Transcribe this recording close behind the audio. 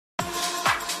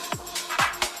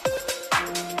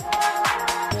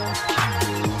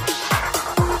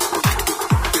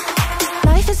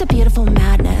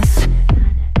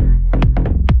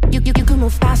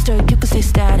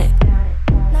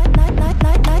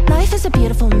is a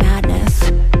beautiful madness.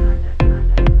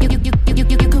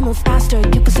 You can move faster,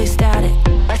 you can stay static.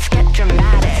 Let's get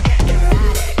dramatic.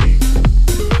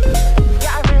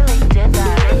 Yeah, I really did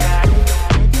that.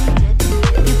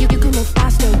 You can move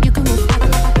faster, you can move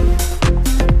faster.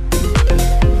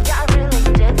 Yeah, I really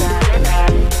did that.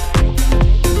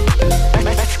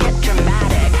 Let's get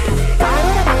dramatic. Why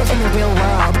would I live in the real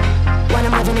world when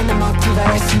I'm living in the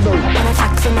multiverse? When I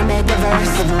flex in the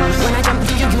metaverse, when I jump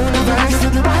through your universe.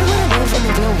 Why would I live in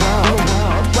the real world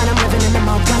when I'm living in the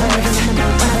multiverse? When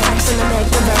I flex in the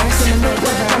metaverse,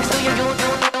 when I jump through your universe.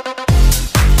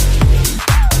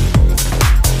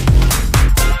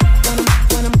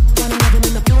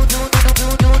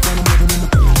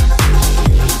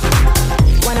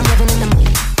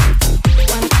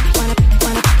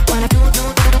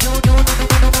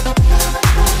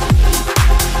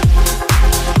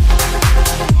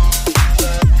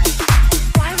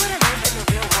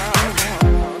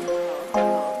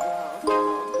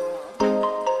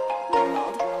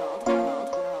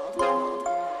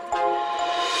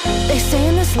 They say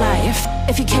in this life,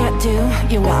 if you can't do,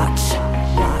 you watch.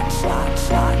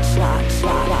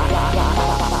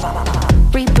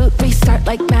 Reboot, restart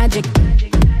like magic.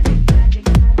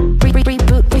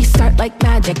 Reboot, restart like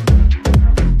magic.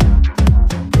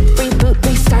 Reboot,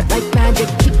 restart like magic.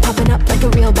 Keep popping up like a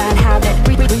real bad habit.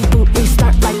 Reboot,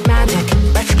 restart like magic.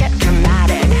 Let's get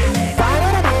dramatic. Why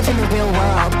would I live in the real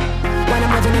world when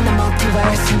I'm living in the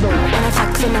multiverse? When I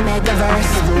flex in the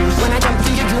metaverse, when I jump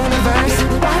through your universe.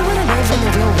 Why would I live in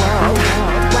the real world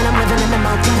when I'm living in the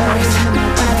multiverse?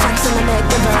 When I flex in the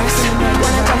metaverse,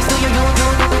 when I jump through your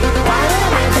universe. Why would I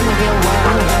live in the real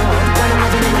world when I'm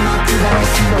living in the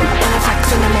multiverse? When I flex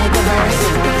in the metaverse,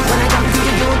 when I jump through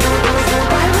your universe.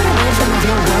 Why would I live in the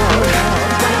real world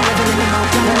when I'm living in the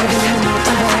multiverse? In the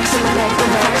multiverse, in the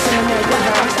metaverse, in the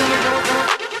metaverse.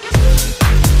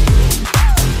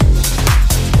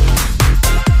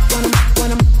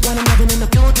 When I'm living in the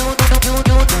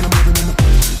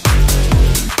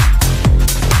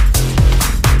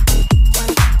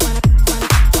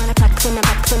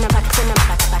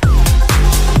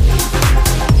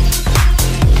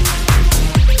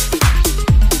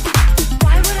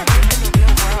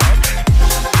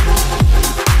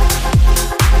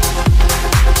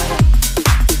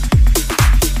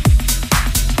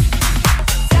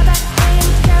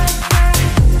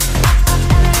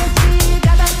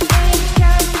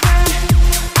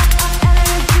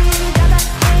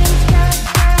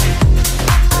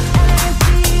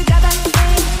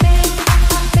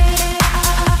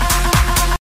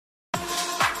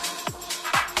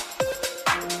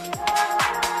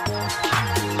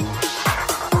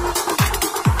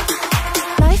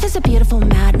is a beautiful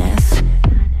madness.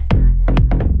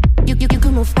 You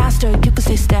can move faster, you can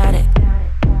stay static.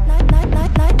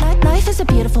 Life is a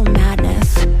beautiful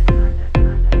madness.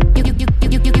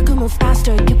 You can move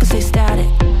faster, you can stay static.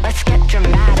 Let's get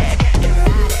dramatic.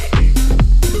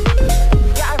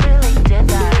 Yeah, I really did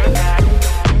that.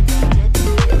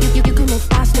 You can move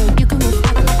faster, you can move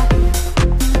faster.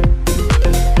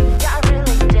 Yeah, I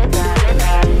really did that.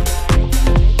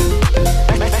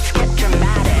 Let's get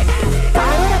dramatic.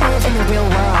 Why would I live in the real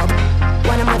world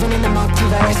when I'm living in the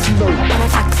multiverse? When I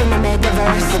flex in the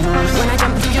metaverse, when I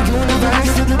jump through your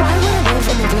universe. Why would I live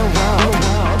in the real world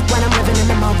when I'm living in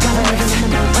the multiverse?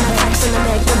 When I flex in the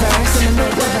metaverse,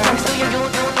 when I jump through your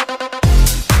universe.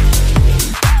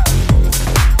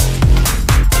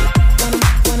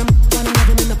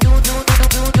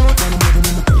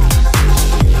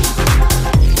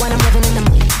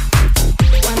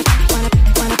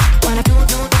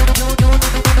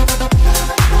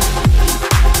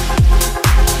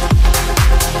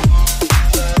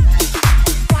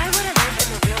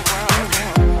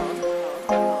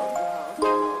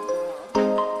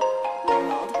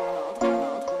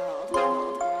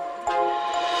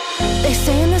 They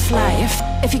say in this life,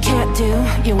 if you can't do,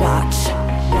 you watch.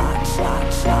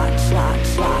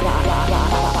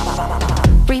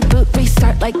 Reboot,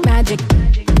 restart like magic.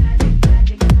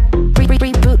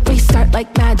 Reboot, restart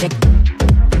like magic.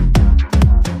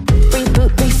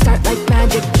 Reboot, restart like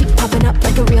magic. Keep popping up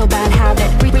like a real bad habit.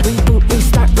 Reboot,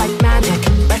 restart like magic.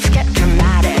 Let's get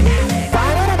dramatic. Why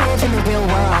would I live in the real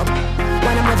world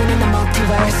when I'm living in the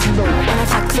multiverse? When I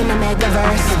flex in the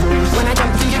metaverse, when I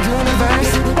jump through your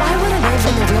universe. Why would I live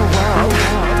in the real world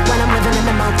when I'm living in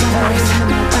the multiverse?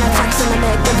 When I flex in the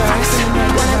metaverse,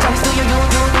 when I jump through your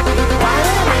universe. Why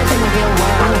would I live in the real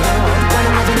world when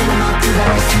I'm living in the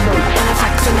multiverse? When I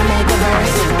flex in the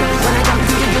metaverse, when I jump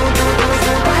through your universe.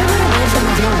 Why would I live in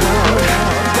the real world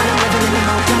when I'm living in the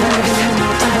multiverse? In the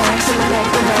multiverse, in the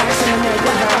metaverse, in the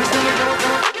metaverse.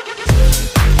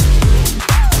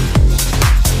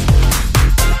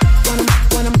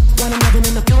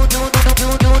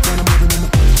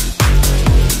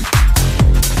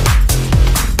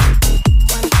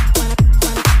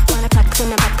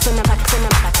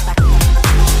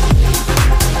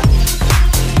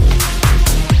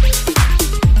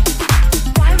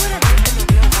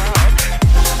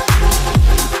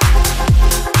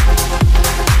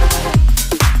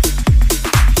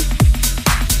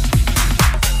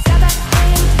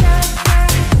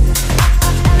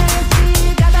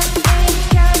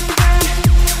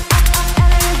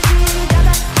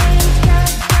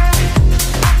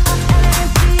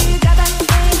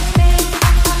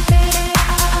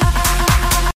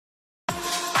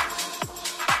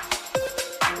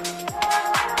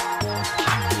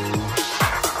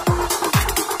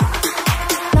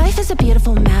 is a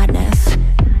beautiful madness.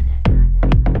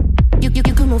 You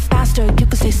can move faster, you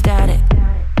can stay static.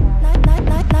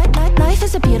 Life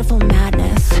is a beautiful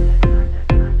madness.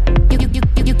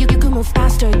 You can move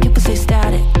faster, you can stay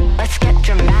static. Let's get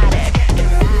dramatic.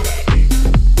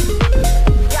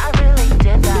 Yeah, I really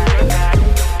did that.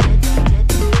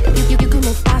 You can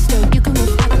move faster, you can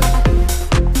move faster.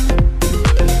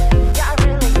 Yeah, I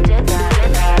really did that.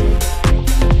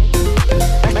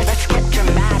 Let's get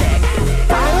dramatic.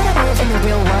 Why would I live in the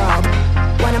real world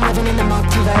when I'm living in the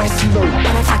multiverse?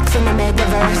 When I flex in the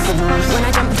metaverse, when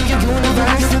I jump through your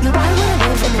universe. Why would I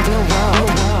live in the real world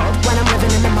when I'm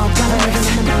living in the multiverse?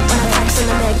 When I flex in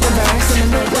the metaverse,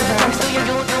 when I jump through your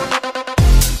universe.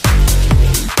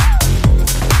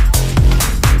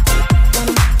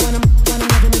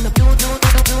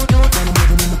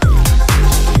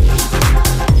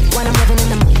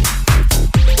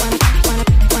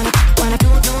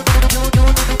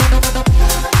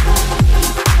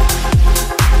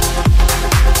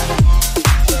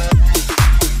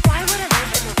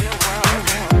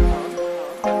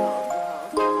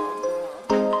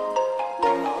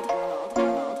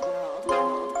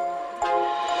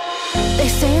 They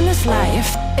say in this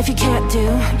life, if you can't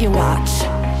do, you watch.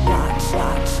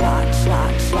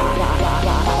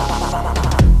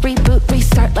 Reboot,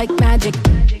 restart like magic.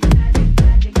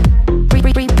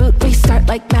 Reboot, restart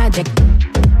like magic.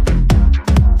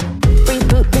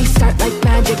 Reboot, restart like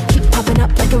magic. Keep popping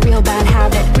up like a real bad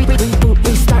habit. Reboot,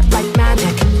 restart like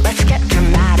magic. Let's get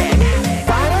dramatic.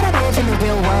 Why would I live in the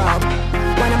real world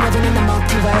when I'm living in the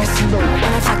multiverse?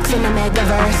 When I flex in the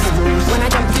metaverse, when I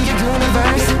jump through your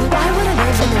universe. Why would I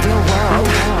live in the real world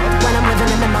when I'm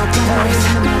living in the multiverse?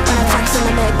 When I flex in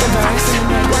the metaverse,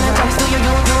 when I jump through your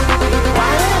universe.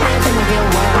 Why would I live in the real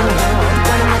world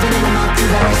when I'm living in the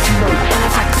multiverse? When I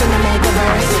flex in the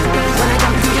metaverse, when I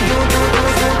jump through your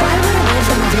universe. Why would I live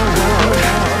in the real world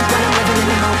when I'm living in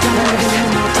the multiverse? In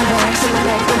the multiverse, in the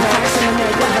metaverse, in the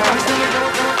metaverse.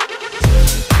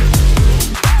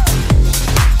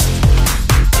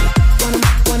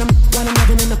 When I'm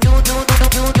living in the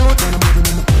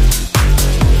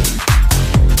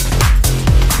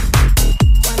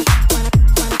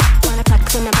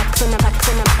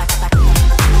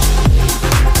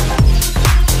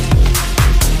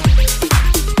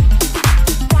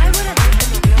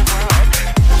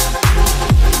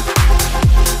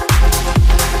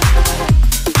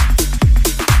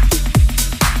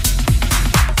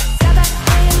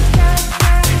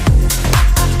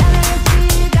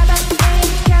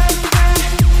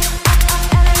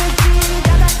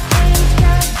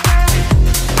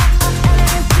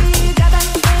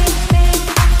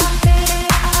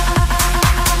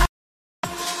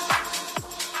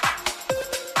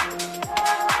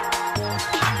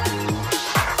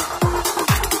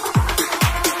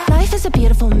is a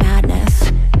beautiful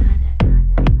madness.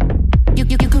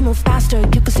 You can move faster,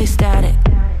 you can stay static.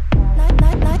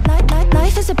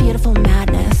 Life is a beautiful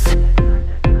madness.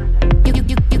 You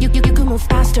can move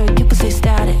faster, you can stay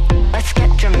static. Let's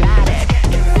get dramatic.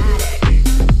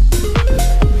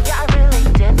 Yeah, I really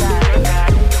did that.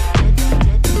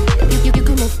 You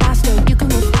can move faster, you can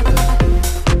move faster.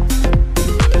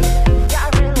 Yeah, I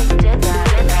really did that.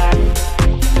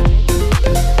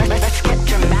 Let's get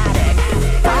dramatic.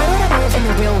 Why would I live in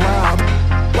the real world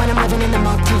when I'm living in the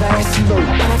multiverse?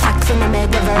 When I flex in the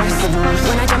metaverse,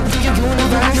 when I jump through your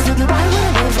universe. Why would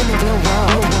I live in the real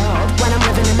world when I'm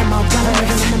living in the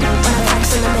multiverse? When I flex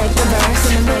in the metaverse,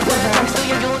 when I jump through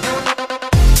your universe.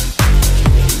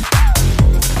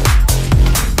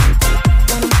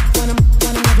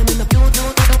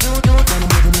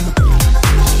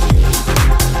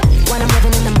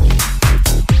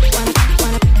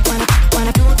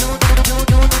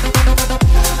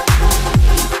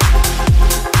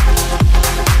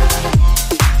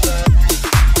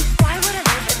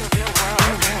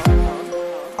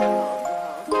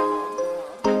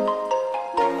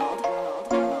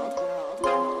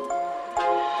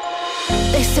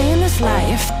 They say in this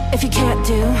life, if you can't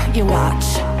do, you watch.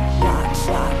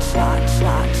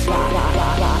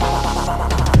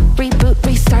 Reboot,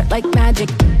 restart like magic.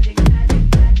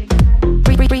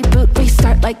 Reboot,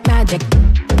 restart like magic.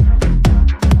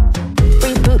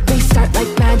 Reboot, restart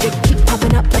like magic. Keep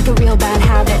popping up like a real bad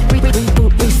habit.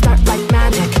 Reboot, restart like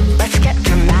magic. Let's get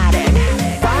dramatic.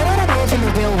 Why would I live in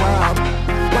the real world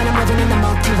when I'm living in the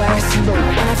multiverse?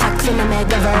 When I flex in the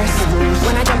metaverse,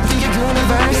 when I jump through your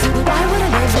universe. Why would I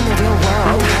live in the real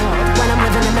world when I'm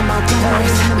living in the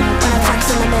multiverse? When I flex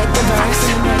in the metaverse,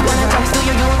 when I jump through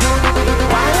your universe.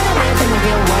 Why would I live in the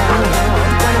real world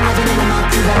when I'm living in the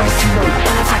multiverse?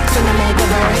 When I flex in the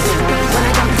metaverse, when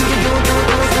I jump through your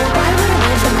universe. Why would I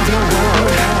live in the real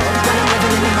world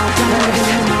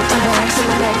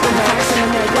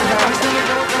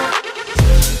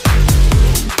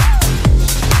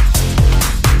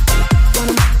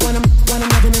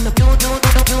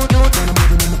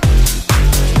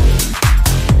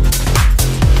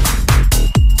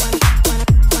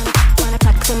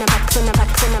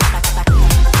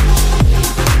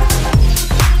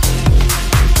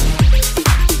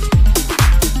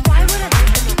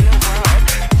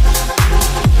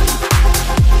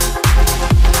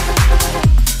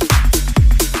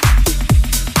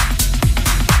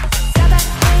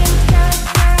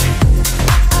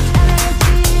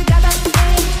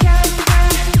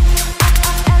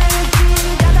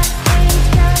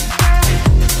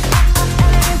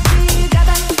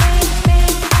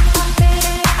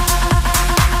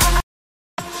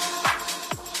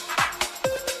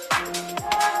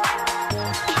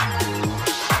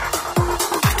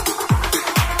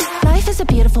a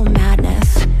beautiful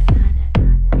madness.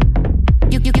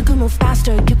 You can move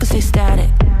faster, you can stay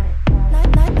static.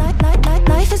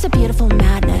 Life is a beautiful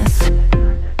madness.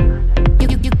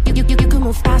 You can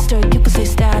move faster, you can stay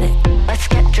static. Let's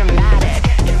get dramatic.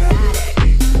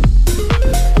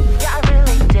 Yeah, I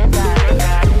really did that.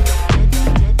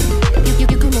 You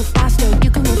can move faster,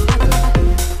 you can move faster.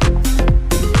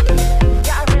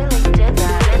 Yeah, I really did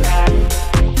that.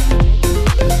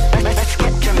 Let's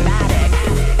get dramatic.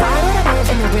 Why would I live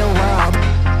in the real world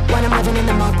when I'm living in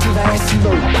the multiverse?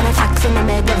 When I flex in the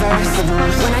metaverse,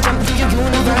 when I jump through your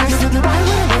universe. Why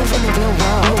would I live in the real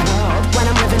world when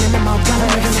I'm living in the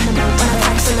multiverse? When I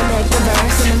flex in the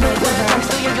metaverse, when I jump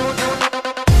through your universe.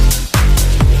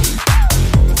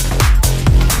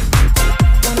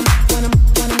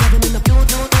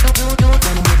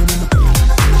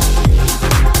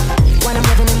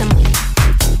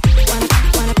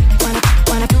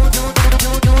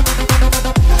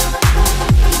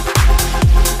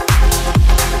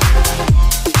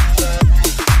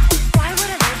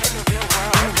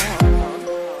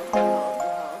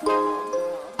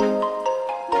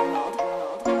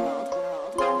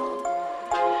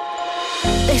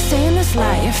 They say in this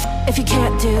life, if you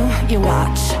can't do, you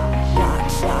watch.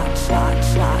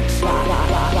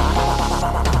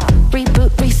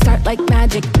 Reboot, restart like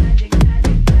magic.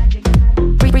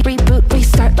 Reboot,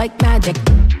 restart like magic.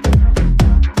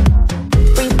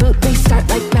 Reboot, restart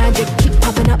like magic. Keep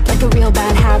popping up like a real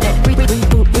bad habit.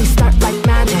 Reboot, restart like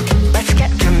magic. Let's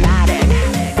get dramatic.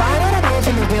 Why would I live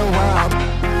in the real world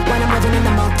when I'm living in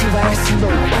the multiverse?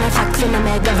 When I flex in the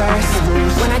metaverse,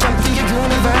 when I jump through your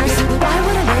universe. Why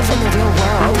would I live in the real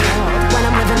world when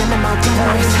I'm living in the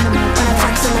multiverse? When I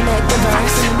flex in the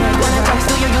metaverse, when I jump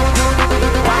through your universe.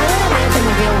 Why would I live in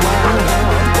the real world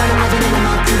when I'm living in the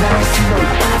multiverse?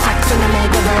 When I flex in the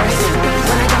metaverse,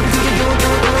 when I jump through your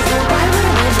universe. Why would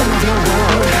I live in the real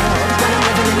world when I'm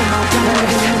living in the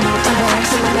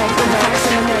multiverse? When I flex in the metaverse,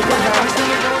 when I jump through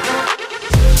your universe.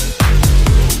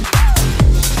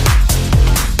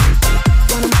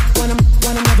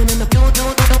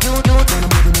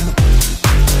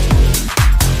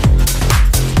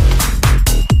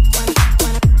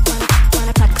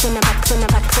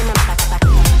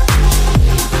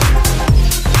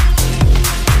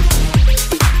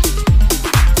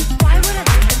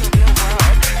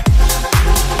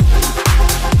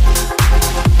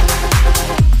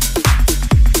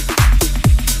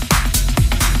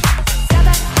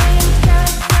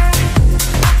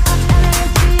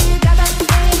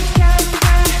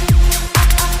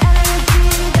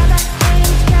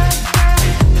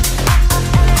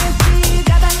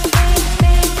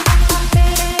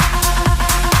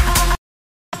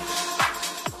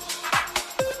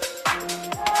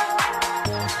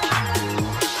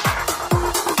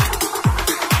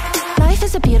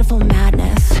 Is a beautiful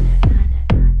madness.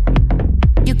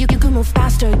 You can move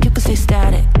faster, you can stay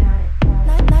static.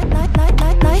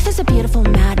 Life is a beautiful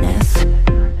madness.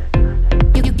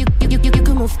 You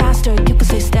can move faster, you can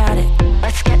stay static.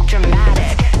 Let's get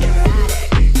dramatic.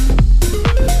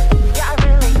 Yeah, I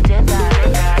really did that.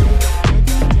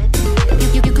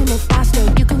 You can move faster,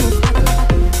 you can move faster.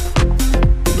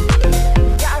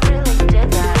 Yeah, I really did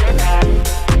that.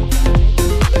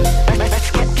 Let's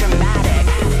get dramatic.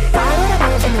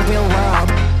 In the real world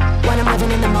when I'm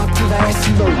living in the multiverse,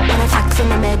 when I flex in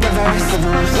the metaverse,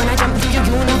 when I jump through your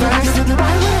universe.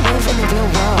 Why would I live in the real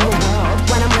world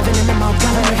when I'm living in the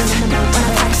multiverse? When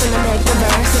I flex in the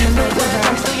metaverse, when I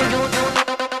jump through your universe.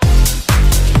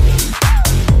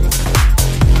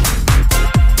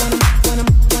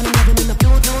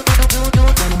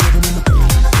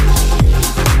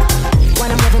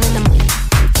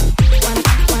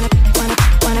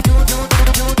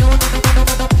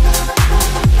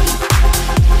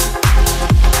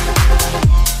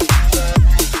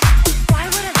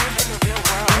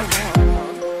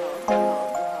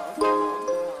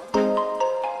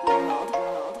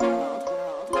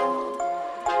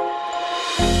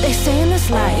 They say in this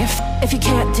life, if you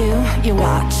can't do, you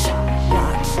watch.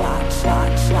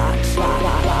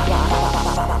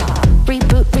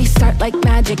 Reboot, restart like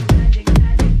magic.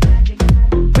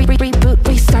 Reboot,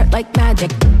 restart like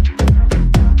magic.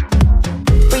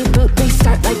 Reboot,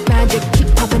 restart like magic.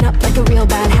 Keep popping up like a real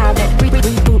bad habit.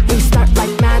 Reboot, restart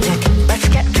like magic. Let's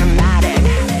get dramatic.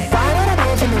 Why would I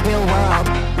live in the real world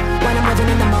when I'm living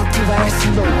in the multiverse?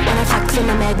 When I flex in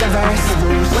the metaverse,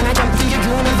 when I jump through your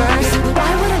universe.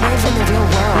 Why would I live in the real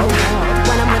world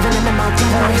when I'm living in the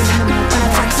multiverse? When I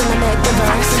flex in the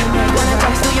metaverse, when I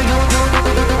jump through your universe.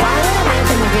 Why would I live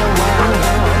in the real world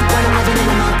when I'm living in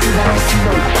the multiverse?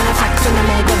 When I flex in the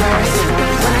metaverse,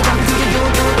 when I jump through your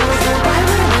universe. Why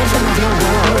would I live in the real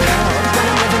world?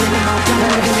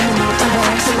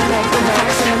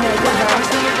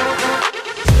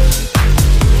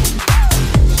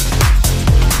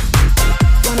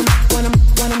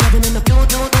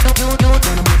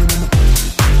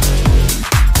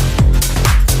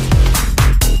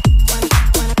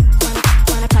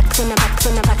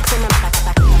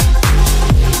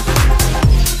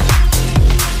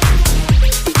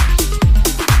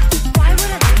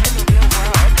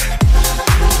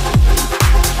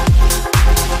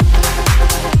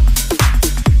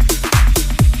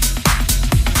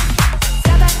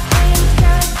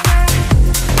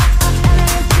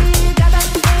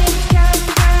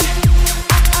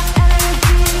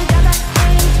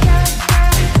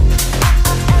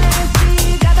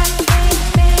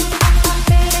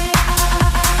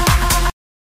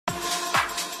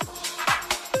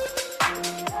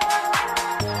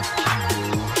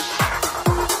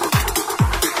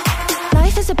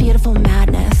 a beautiful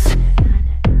madness.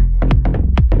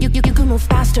 You can move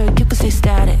faster, you can stay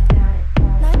static.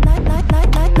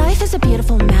 Life is a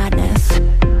beautiful madness.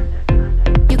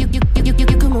 You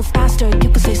can move faster, you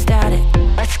can stay static.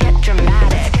 Let's get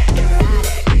dramatic.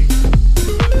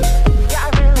 Yeah, I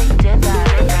really did that.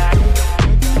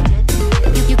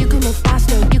 You can move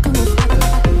faster, you can move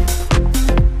faster.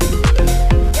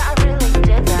 Yeah, I really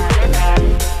did that.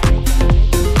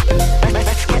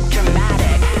 Let's get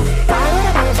dramatic. Why would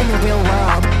I live in the real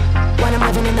world when I'm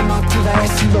living in the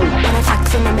multiverse? When I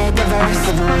flex in the metaverse,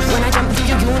 when I jump through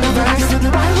your universe.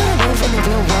 Why would I live in the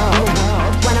real world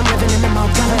when I'm living in the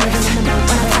multiverse? When I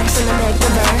flex in the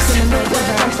metaverse, when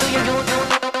I jump through your universe.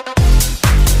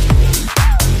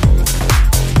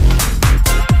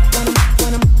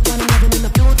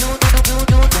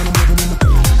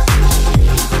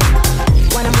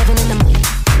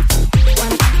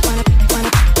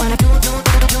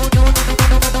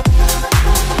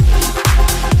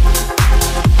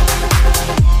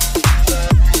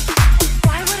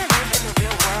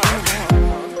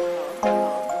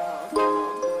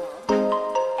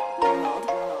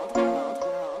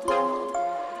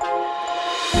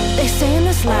 They say in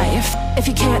this life, if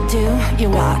you can't do, you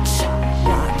watch.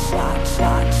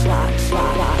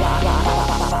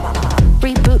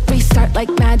 Reboot, restart like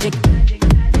magic.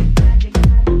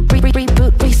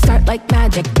 Reboot, restart like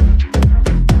magic.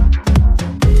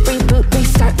 Reboot,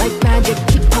 restart like magic.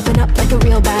 Keep popping up like a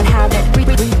real bad habit.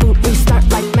 Reboot, restart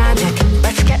like magic.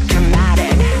 Let's get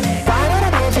dramatic. Why would I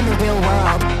live in the real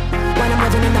world when I'm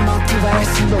living in the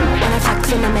multiverse? When I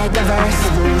flex in the metaverse,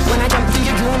 when I jump through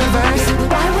your universe.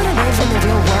 Why would I live in the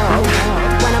real world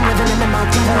when I'm living in the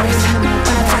multiverse?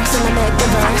 When I flex in the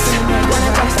metaverse, when I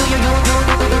jump through your universe.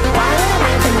 Why would I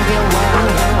live in the real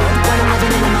world when I'm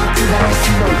living in the multiverse?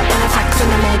 When I flex in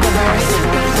the metaverse,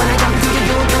 when I jump through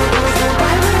your universe.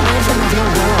 Why would I live in the real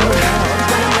world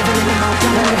when I'm living in the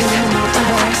multiverse? When I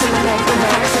flex in the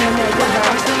metaverse, when I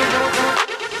jump through your universe.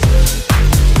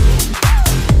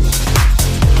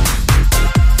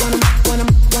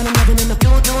 When I'm living in the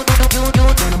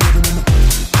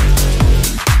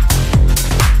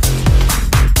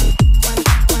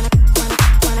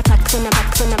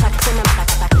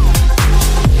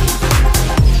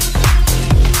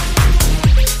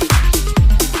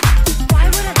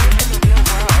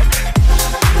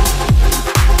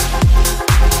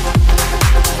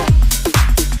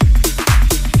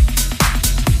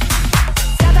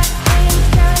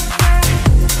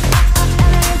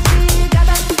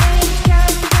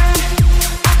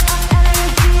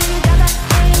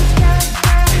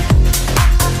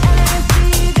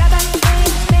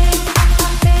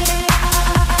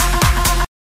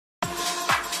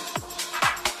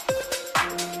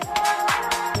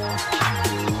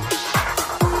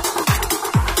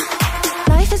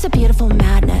is a beautiful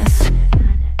madness.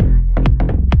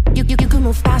 You can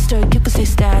move faster, you can stay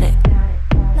static.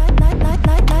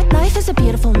 Life is a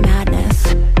beautiful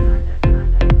madness.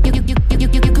 You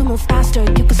can move faster,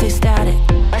 you can stay static.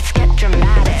 Let's get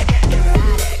dramatic.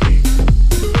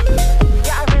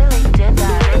 Yeah, I really did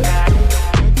that.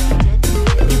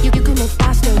 You can move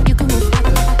faster, you can move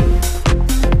faster.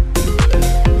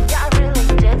 Yeah, I really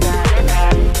did that.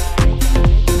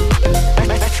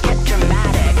 Let's get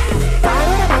dramatic. Why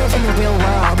would I live in the real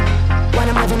world when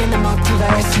I'm living in the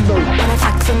multiverse? When I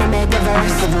flex in the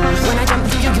metaverse, when I jump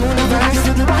through your universe.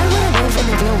 Why would I live in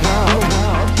the real world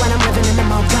when I'm living in the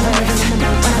multiverse? When I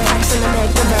flex in the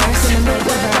metaverse,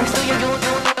 when I jump through your universe.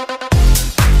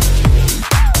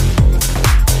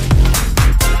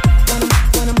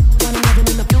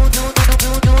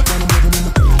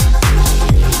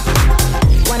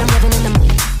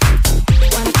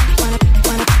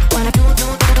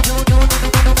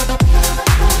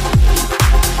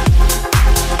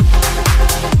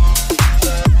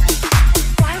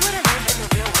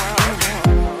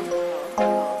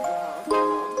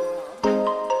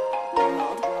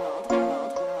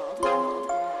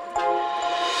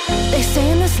 They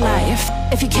say in this life,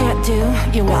 if you can't do,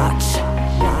 you watch.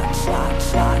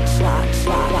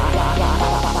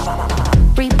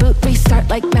 Reboot, restart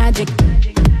like magic.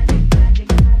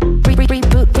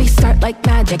 Reboot, restart like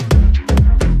magic.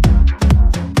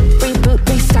 Reboot,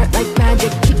 restart like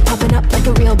magic. Keep popping up like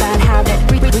a real bad habit.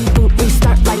 Reboot,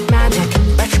 restart like magic.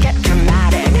 Let's get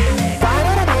dramatic. Why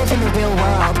would I live in the real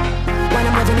world when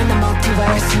I'm living in the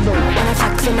multiverse? When I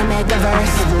flex in the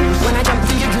metaverse, when I jump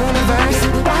through your universe.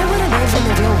 Why would I live in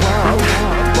the real world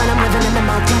when I'm living in the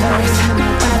multiverse?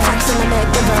 When I flex in the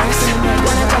metaverse,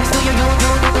 when I jump through your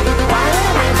universe. Why would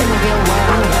I live in the real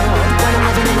world when I'm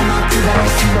living in the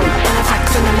multiverse? When I flex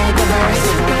in the metaverse,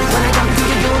 when I jump through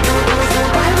your universe.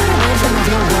 Why would I live in the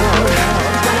real world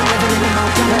when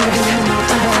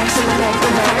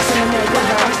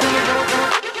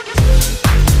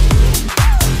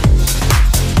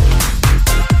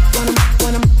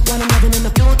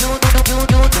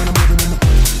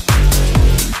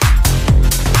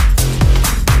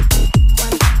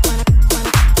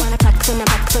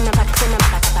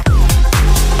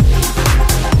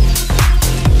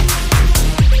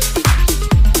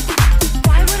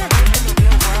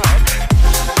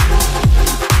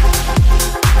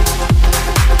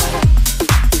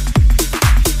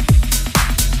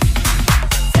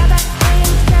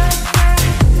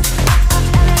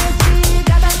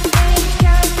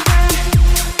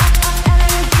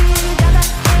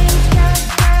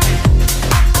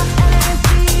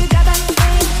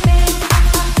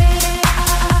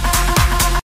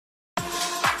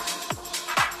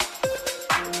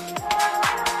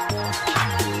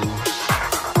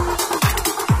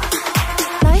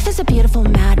a beautiful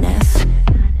madness.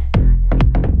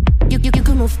 You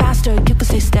can move faster, you can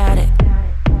stay static.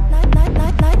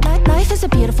 Life is a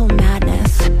beautiful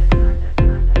madness.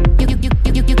 You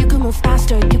can move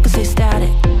faster, you can stay static.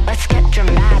 Let's get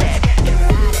dramatic.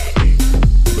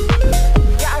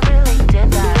 Yeah, I really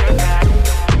did that.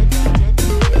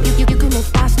 You can move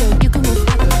faster, you can move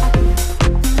faster.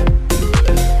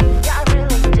 Yeah, I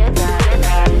really did that.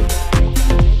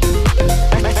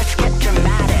 Let's get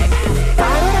dramatic.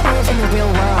 Why would I live in the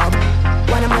real world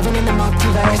when I'm living in the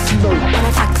multiverse? When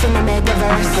I flex in the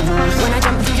metaverse, when I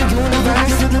jump through your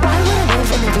universe. Why would I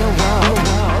live in the real world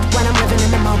when I'm living in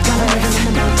the multiverse?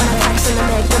 When I flex in the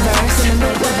metaverse,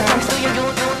 when I jump through your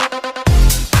universe.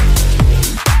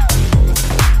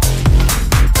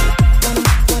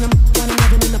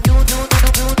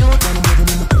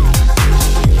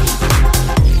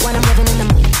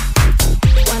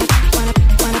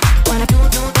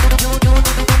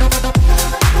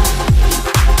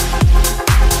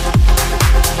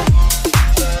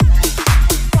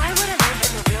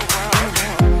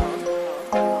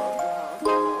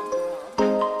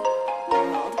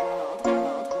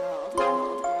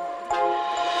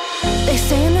 They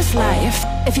say in this life,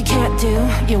 if you can't do,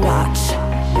 you watch.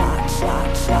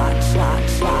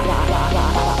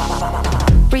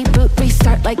 Reboot,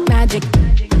 restart like magic.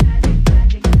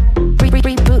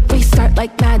 Reboot, restart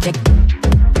like magic.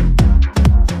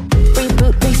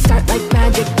 Reboot, restart like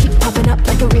magic. Keep popping up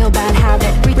like a real bad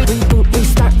habit. Reboot,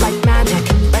 restart like magic.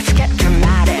 Let's get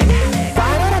dramatic.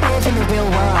 Why would I live in the real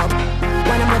world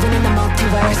when I'm living in the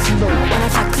multiverse? When I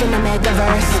flex in the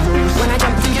metaverse, when I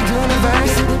jump through your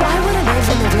universe. Why would I live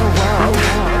in the real world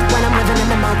when I'm living in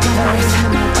the multiverse?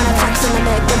 When I flex in the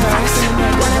metaverse,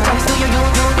 when I jump through your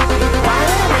universe. Why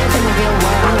would I live in the real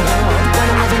world when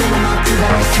I'm living in the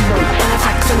multiverse? When I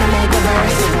flex in the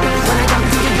metaverse, when I jump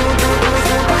through your universe.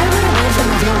 Why would I live in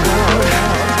the real world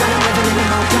when I'm living in the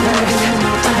multiverse? When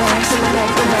I flex in the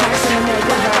metaverse, in the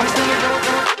metaverse.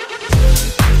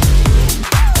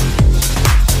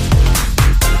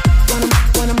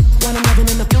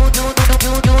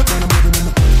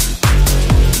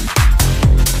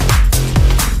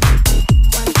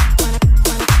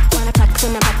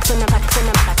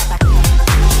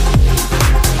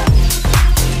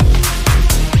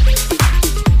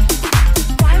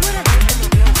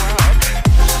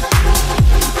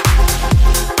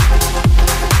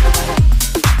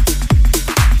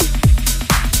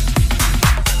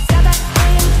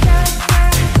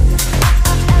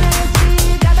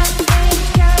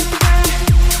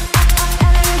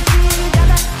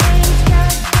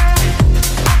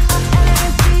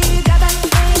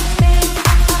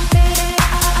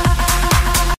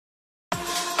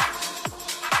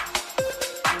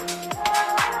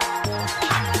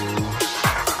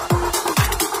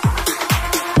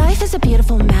 Life is a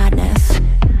beautiful madness.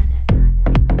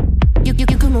 You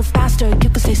can move faster, you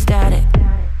can stay static.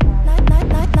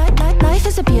 Life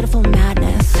is a beautiful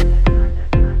madness.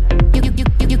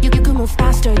 You can move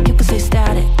faster, you can stay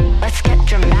static. Let's get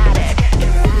dramatic.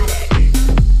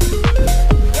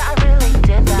 Yeah, I really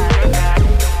did that.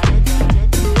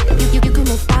 You can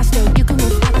move faster, you can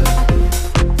move faster.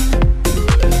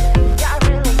 Yeah, I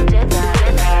really did that.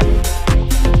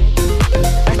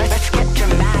 Let's get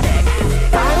dramatic.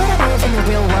 Why would I live in the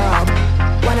real world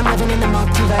when I'm living in the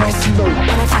multiverse?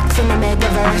 When I flex in the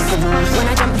metaverse, when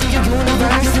I jump through your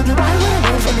universe. Why would I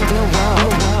live in the real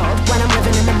world when I'm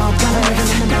living in the multiverse?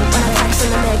 When I flex in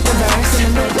the metaverse,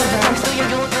 when I jump through your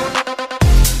universe.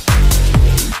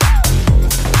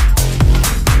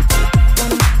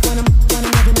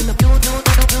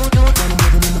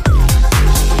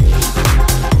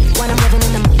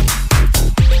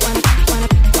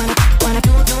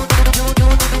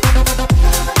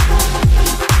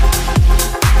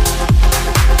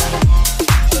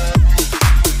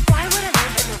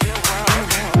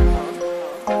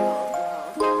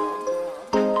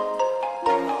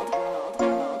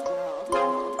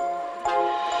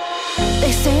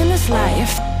 They say in this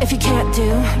life, if you can't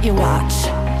do, you watch.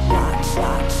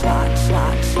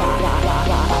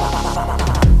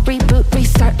 Reboot,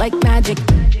 restart like magic.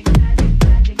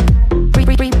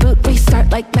 Reboot, restart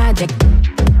like magic.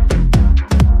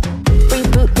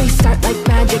 Reboot, restart like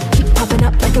magic. Keep popping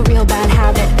up like a real bad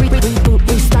habit. Reboot,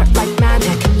 restart like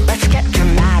magic. Let's get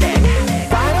dramatic.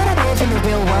 Why would I live in the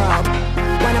real world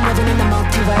when I'm living in the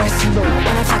multiverse?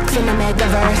 When I flex in the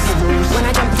metaverse, when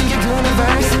I jump through your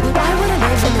universe. Why would I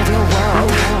live in the real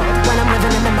world when I'm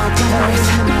living in the multiverse?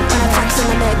 When I flex in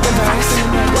the metaverse,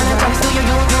 when I jump through your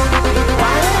universe.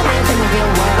 Why would I live in the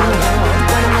real world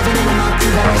when I'm living in the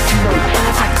multiverse? When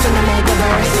I flex in the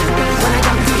metaverse, when I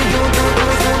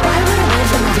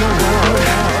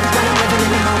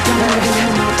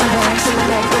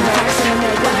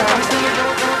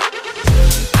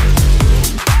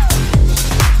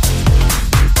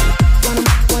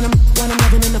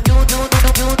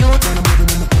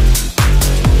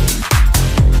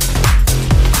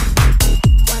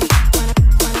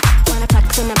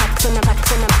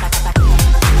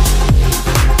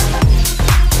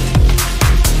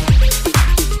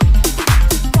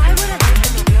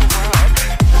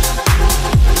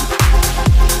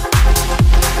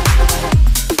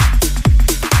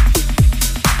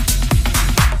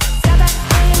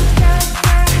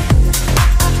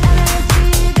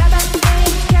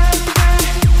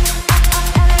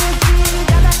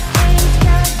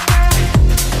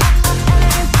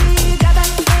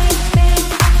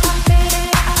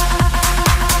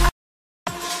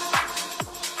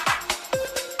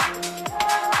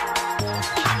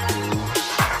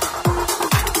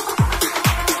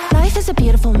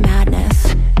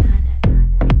madness.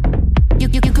 You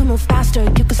can move faster,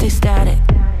 you can stay static.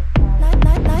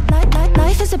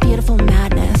 Life is a beautiful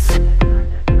madness.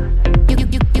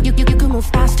 You can move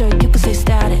faster, you can stay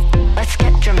static. Let's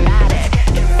get dramatic.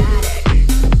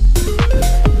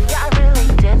 Yeah, I really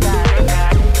did that.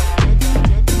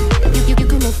 You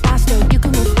can move faster, you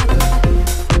can move faster.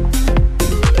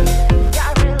 Yeah,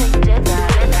 I really did that.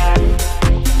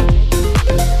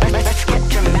 Let's get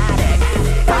dramatic.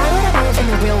 Why would I live in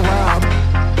the real world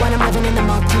when I'm living in the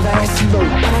multiverse?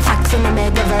 When I flex in the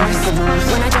metaverse,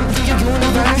 when I jump through your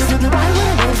universe. Why would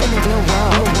I live in the real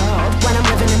world when I'm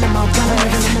living in the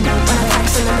multiverse? When I flex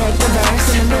in the metaverse,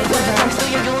 when I jump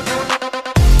through your universe.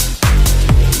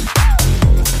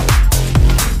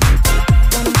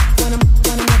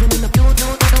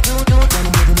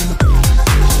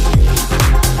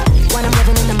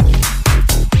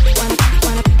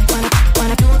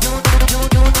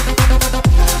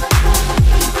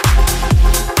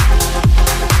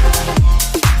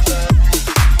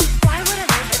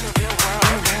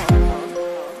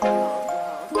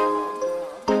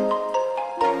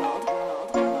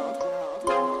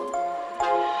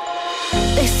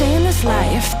 They say in this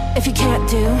life, if you can't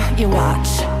do, you watch.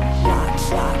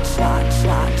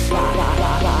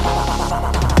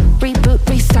 Reboot,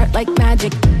 restart like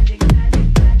magic.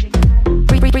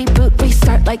 Reboot,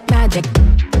 restart like magic.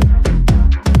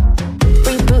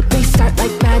 Reboot, restart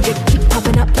like magic. Keep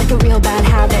popping up like a real bad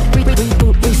habit.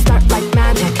 Reboot, restart like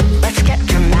magic. Let's get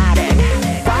dramatic.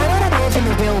 Why would I live in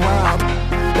the real world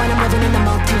when I'm living in the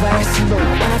multiverse?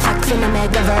 When I flex in the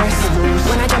metaverse,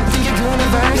 when I jump through your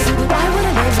universe. Why would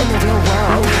I live in the real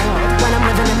world when I'm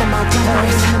living in the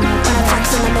multiverse? When I flex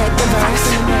in the metaverse,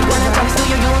 when I jump through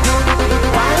your universe.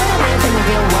 Why would I live in the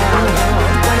real world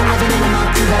when I'm living in the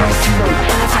multiverse?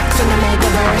 When I flex in the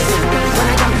metaverse, when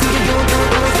I jump through your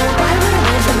universe. Why would I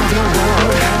live in the real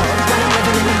world when I'm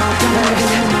living in the multiverse?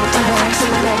 In the multiverse,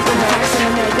 in the metaverse,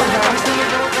 in the metaverse.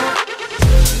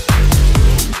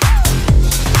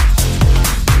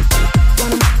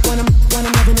 When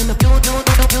I'm living in the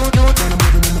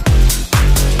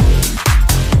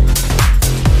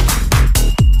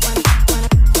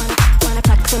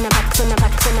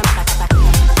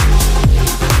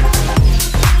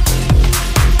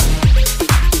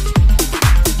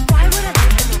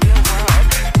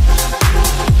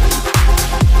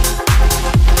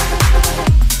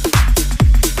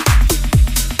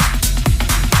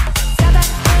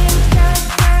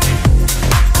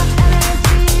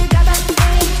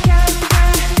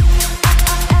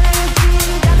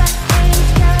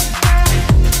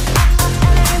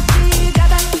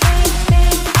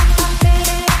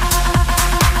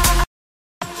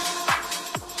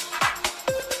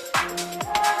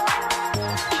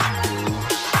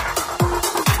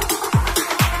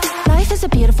is a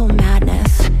beautiful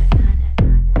madness.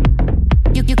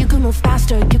 You can move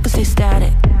faster, you can stay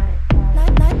static.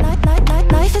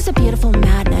 Life is a beautiful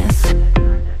madness.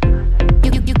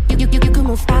 You can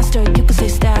move faster, you can stay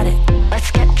static.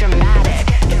 Let's get dramatic.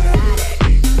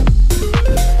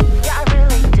 Yeah, I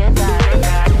really did that.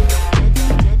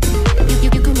 You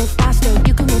can move faster,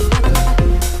 you can move faster.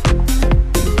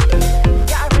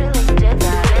 Yeah, I really did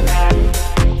that.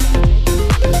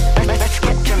 Let's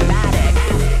get dramatic.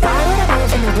 Why would I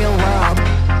live in the real world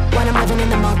when I'm living in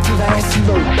the multiverse?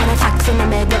 When I flex in the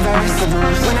metaverse,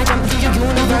 when I jump through your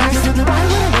universe. Why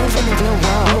would I live in the real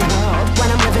world when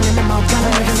I'm living in the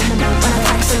multiverse? When I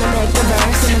flex in the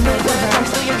metaverse, when I jump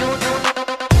through your universe.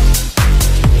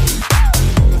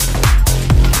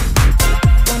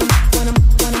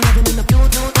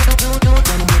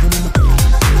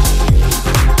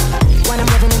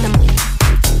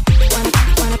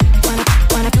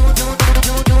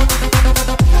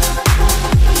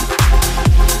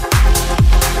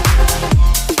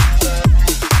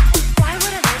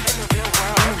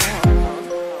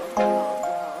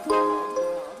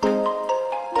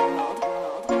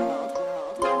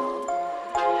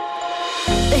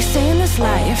 They say in this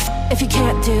life, if you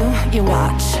can't do, you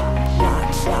watch.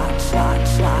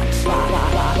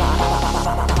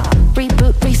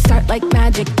 Reboot, restart like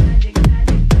magic.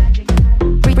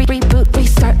 Reboot,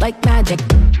 restart like magic.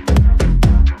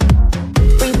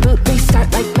 Reboot,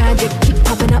 restart like magic. Keep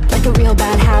popping up like a real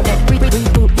bad habit.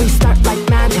 Reboot, restart like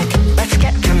magic. Let's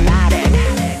get dramatic.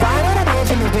 Why would I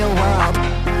live in the real world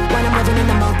when I'm living in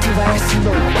the multiverse?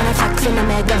 When I flex in the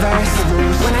metaverse,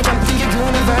 when I jump through your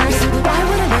universe. Why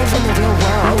would I live in the real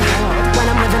world when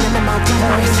I'm living in the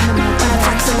multiverse? When I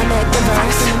flex in the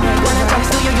metaverse, when I jump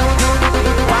through your universe.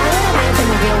 Why would I live in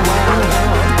the real world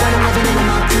when I'm living in the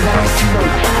multiverse?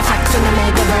 When I flex in the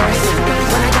metaverse,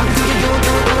 when I jump through your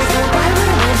universe. Why would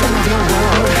I live in the real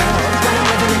world?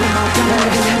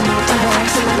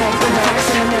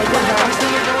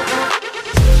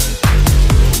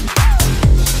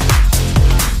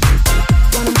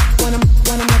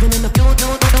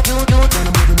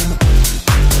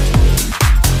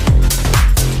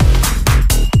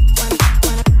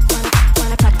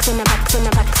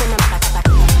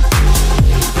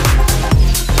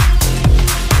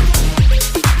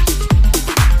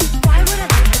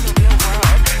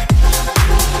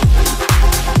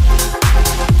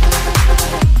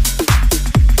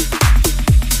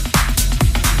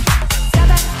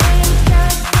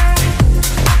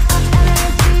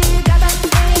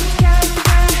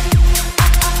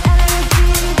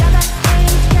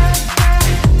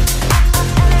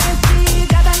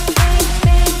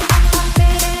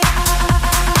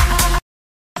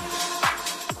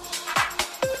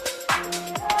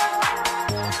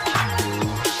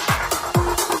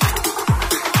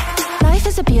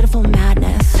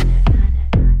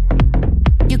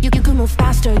 move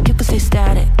faster, you can stay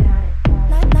static.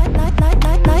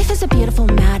 Life is a beautiful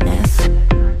madness.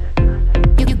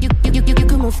 You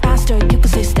can move faster, you can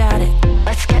stay static.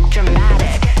 Let's get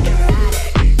dramatic.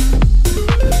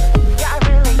 Yeah, I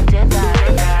really did that.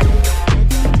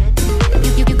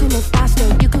 You can move faster,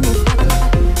 you can move faster.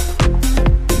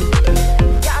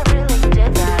 Yeah, I really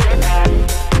did that.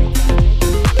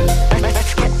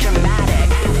 Let's get dramatic.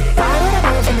 Why would I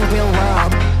live in the real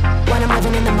world when I'm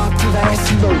living in the multiverse?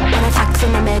 When I flex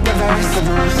in the metaverse,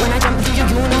 when I jump through your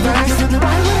universe.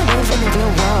 Why would I live in the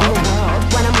real world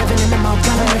when I'm living in the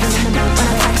multiverse? When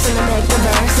I flex in the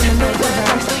metaverse, when I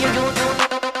jump through your universe.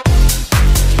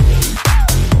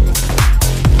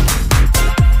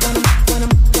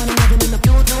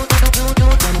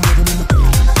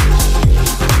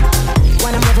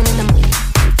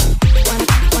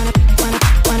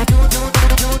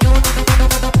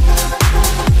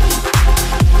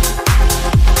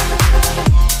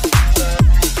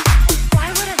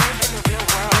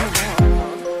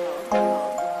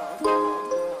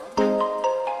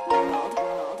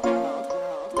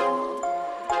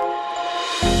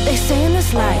 They say in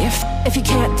this life, if you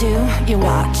can't do, you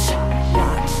watch.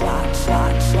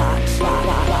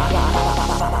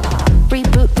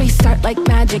 Reboot, restart like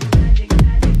magic.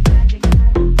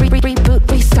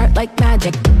 Reboot, restart like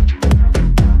magic.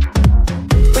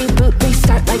 Reboot,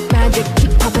 restart like magic.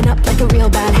 Keep popping up like a real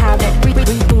bad habit.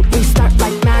 Reboot, restart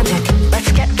like magic.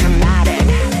 Let's get dramatic.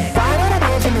 Why would I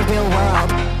live in the real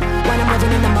world when I'm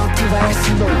living in the multiverse?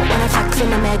 When I flex in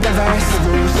the metaverse,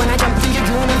 when I jump through your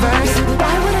universe.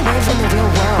 Why would I live in the real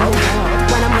world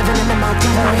when I'm living in the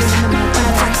multiverse? When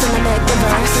I flex in the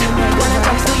metaverse, when I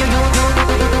jump through your universe.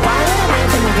 Why would I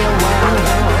live in the real world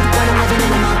when I'm living in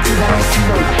the multiverse?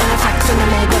 When I flex in the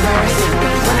metaverse,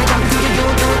 when I jump through your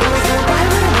universe. Why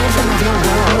would I live in the real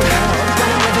world when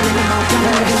I'm living in the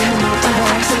multiverse? In the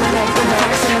multiverse, in the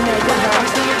metaverse, in the metaverse.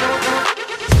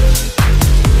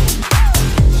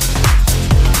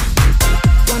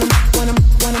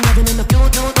 When I'm living in the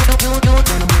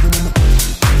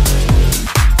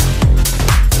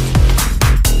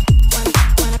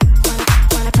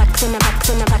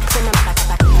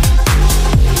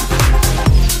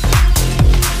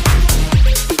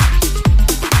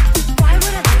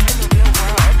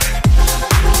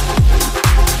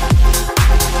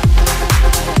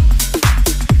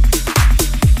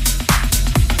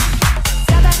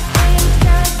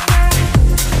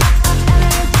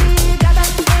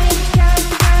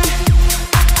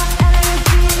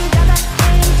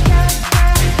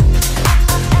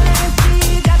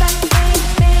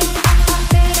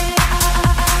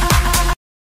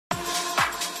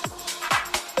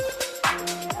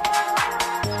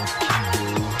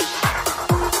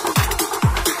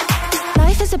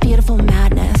a beautiful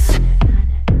madness.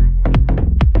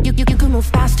 You can move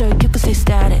faster, you can stay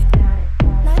static.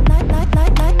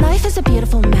 Life is a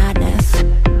beautiful madness.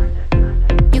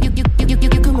 You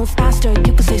can move faster,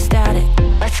 you can stay static.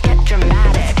 Let's get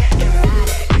dramatic.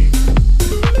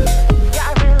 Yeah,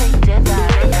 I really did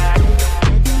that.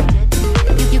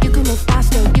 You can move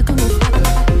faster, you can move faster.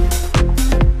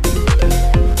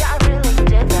 Yeah, I really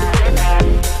did that.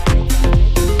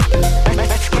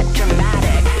 Let's get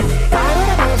dramatic. Why would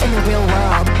I live in the real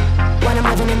world when I'm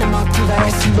living in the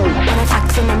multiverse? When I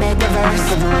flex in the metaverse,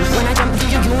 when I jump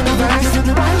through your universe.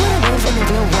 Why would I live in the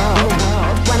real world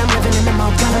when I'm living in the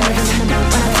multiverse? When I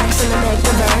flex in the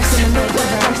metaverse, when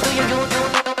I jump through your universe.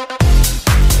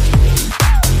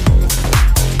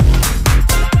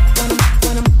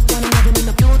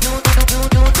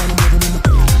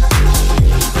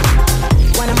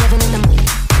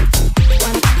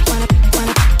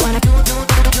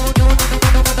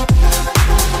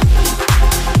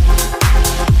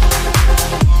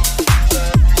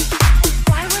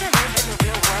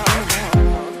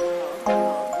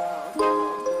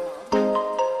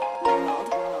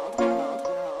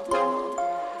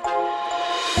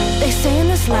 They say in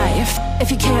this life,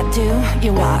 if you can't do,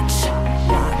 you watch.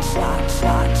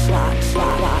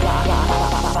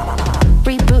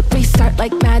 Reboot, restart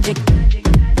like magic.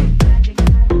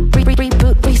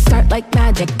 Reboot, restart like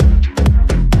magic.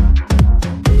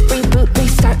 Reboot,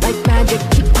 restart like magic.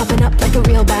 Keep popping up like a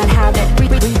real bad habit.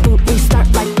 Reboot, restart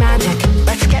like magic.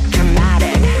 Let's get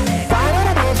dramatic. Why would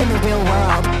I live in the real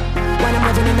world when I'm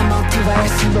living in the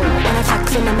multiverse? When I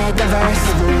flex in the metaverse,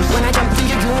 when I jump through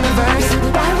your universe.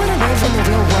 Why would I live in the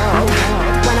real world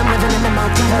when I'm living in the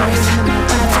multiverse?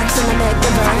 When I flex in the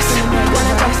metaverse, when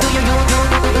I jump through your universe.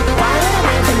 Why would I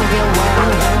live in the real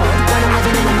world when I'm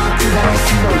living in the multiverse?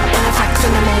 When I flex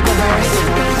in the metaverse,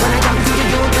 when I jump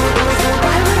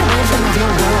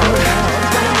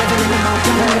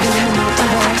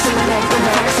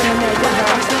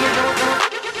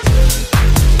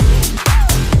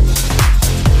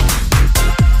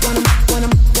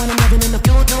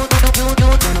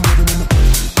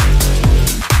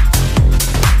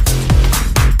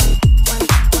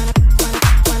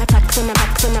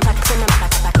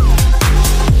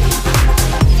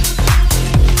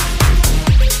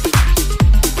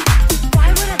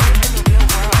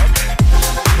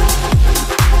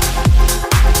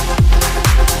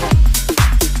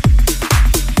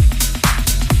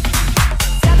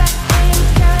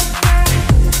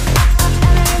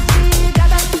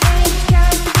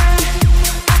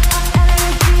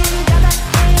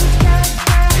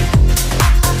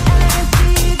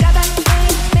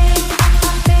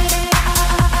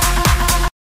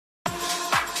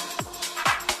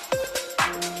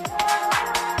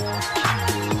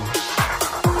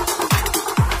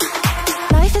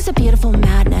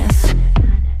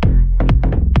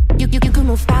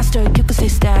faster, you could stay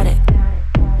static.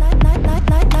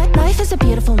 Life is a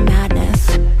beautiful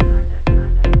madness.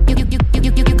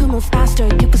 You can move faster,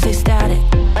 you can stay static.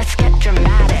 Let's get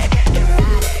dramatic.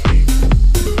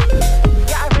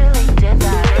 Yeah, I really did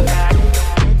that.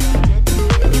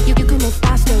 You can move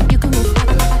faster, you can move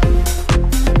faster.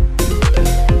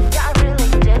 Yeah, I really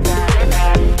did that.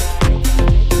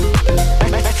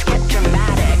 Let's get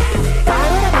dramatic. Why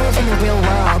would I live in the real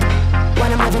world when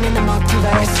I'm living in the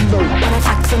multiverse? When I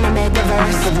flex in the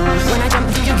metaverse, when I jump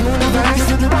through your universe.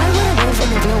 Why would I live in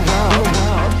the real world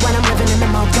when I'm living in the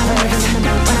multiverse? When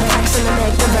I flex in the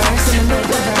metaverse,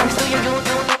 jump through your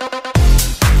universe.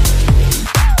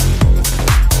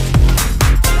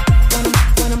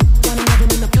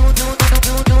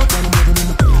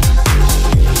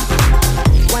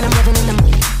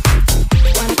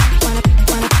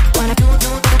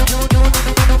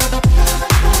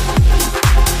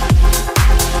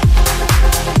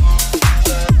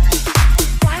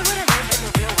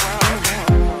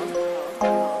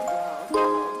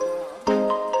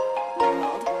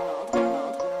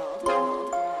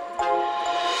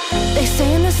 They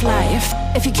say in this life,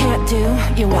 if you can't do,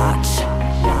 you watch.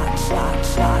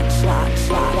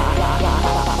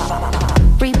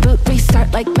 Reboot,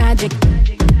 restart like magic.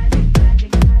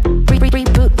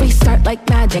 Reboot, restart like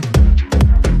magic.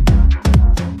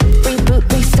 Reboot,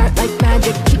 restart like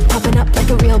magic. Keep popping up like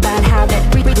a real bad habit.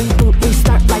 Reboot,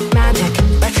 restart like magic.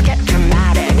 Let's get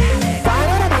dramatic. Why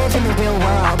would I live in the real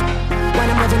world when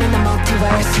I'm living in the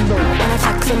multiverse? When I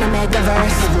flex in the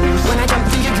metaverse, when I jump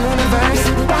through your universe.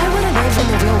 Why would I live in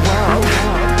the real world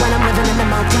when I'm living in the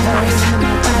multiverse?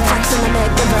 When I flex in the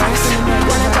metaverse,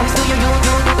 when I jump through your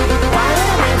universe. Why would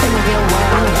I live in the real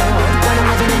world when I'm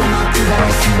living in the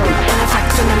multiverse? When I flex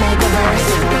in the metaverse,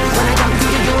 when I jump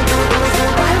through your universe.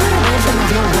 Why would I live in the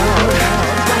real world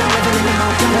when I'm living in the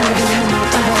multiverse? In the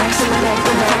multiverse, in the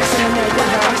metaverse, in the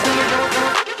metaverse.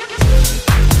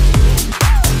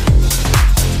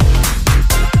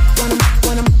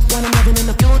 When I'm living in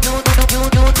the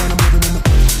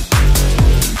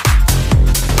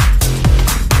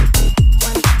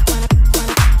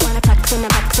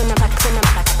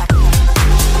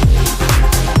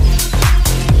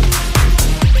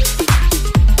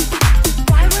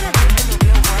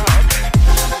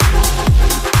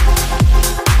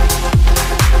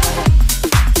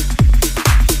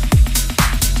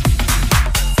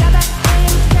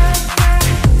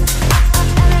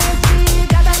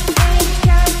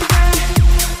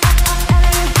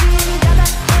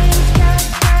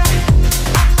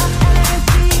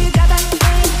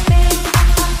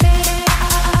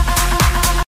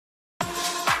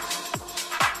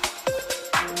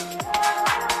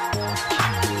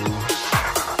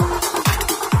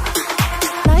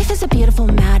Life is a beautiful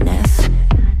madness.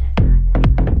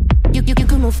 You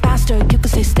can move faster, you can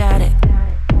stay static.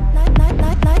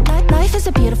 Life is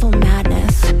a beautiful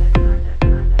madness.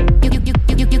 You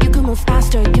can move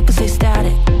faster, you can stay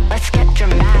static. Let's get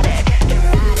dramatic.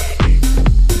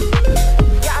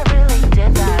 Yeah, I really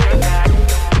did that.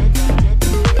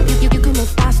 You can move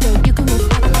faster, you can move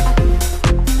faster.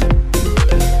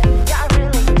 Yeah, I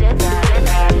really did that.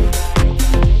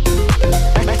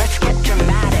 Let's get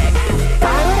dramatic.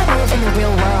 Why would I live in the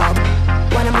real world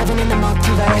when I'm living in the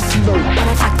multiverse? When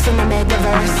I flex in the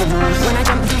metaverse, when I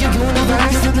jump through your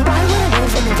universe. Why would I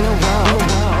live in the real world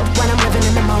when I'm living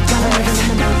in the multiverse?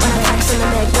 When I flex in the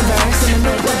metaverse,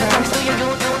 jump through your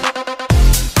universe.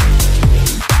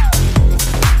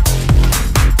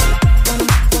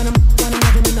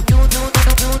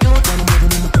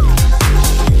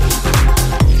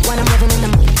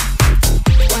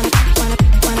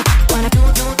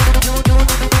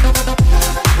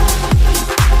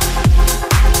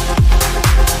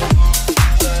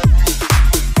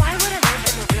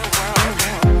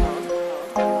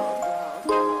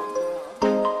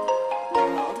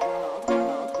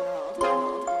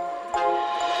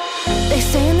 They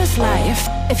say in this life,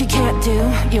 if you can't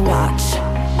do, you watch.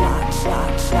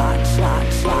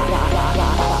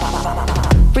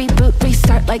 Reboot,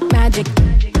 restart like magic.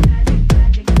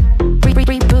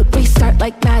 Reboot, restart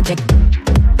like magic.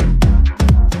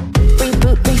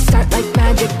 Reboot, restart like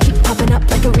magic. Keep popping up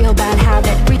like a real bad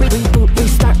habit. Reboot,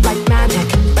 restart like magic.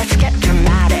 Let's get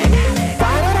dramatic.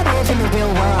 Why would I live in the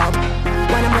real world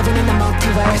when I'm living in the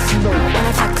multiverse? When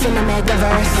I flex in the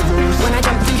metaverse, when I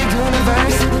jump through your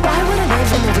universe. Why would I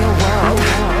live in the real world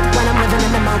when I'm living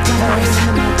in the multiverse?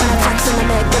 When I flex in the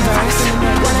metaverse,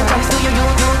 when I jump through your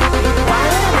universe. Why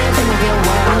would I live in the real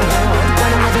world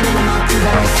when I'm living in the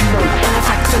multiverse? When I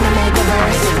flex in the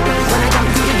metaverse, when I jump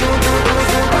through your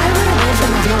universe. Why would I live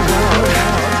in the real world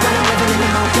when I'm living in the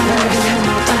multiverse? In the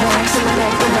multiverse, in the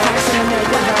metaverse.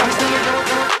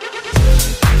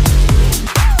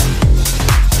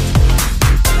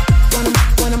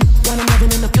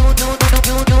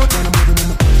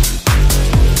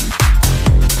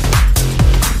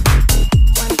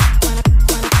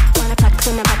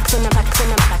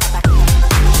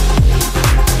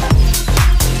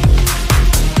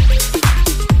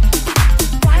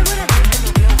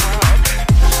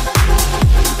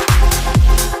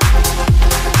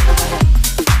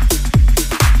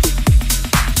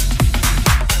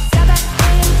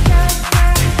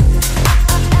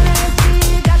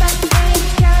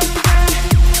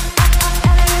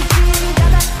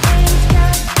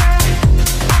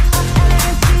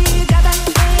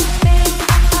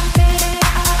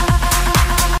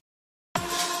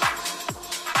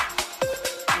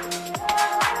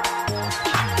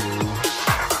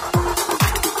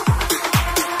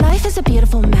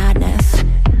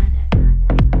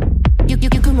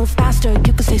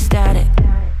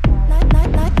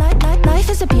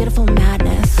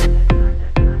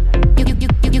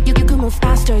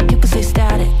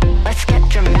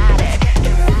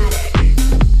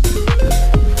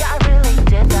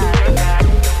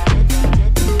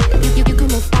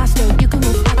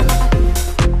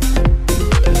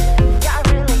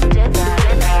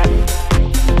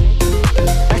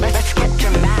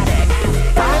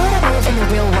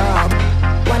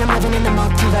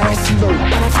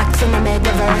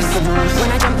 When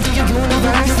I jump through your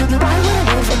universe, why would I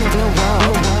live in the real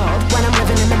world when I'm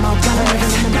living in the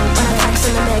multiverse? When I'm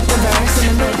texting the metaverse,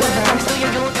 when I jump through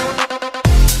your universe.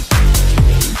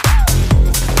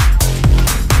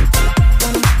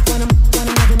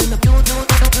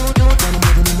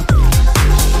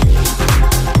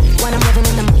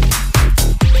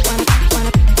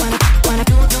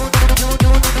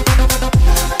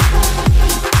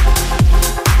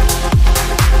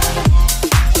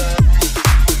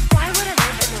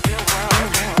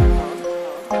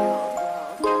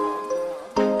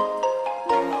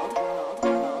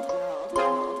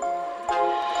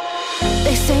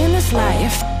 They say in this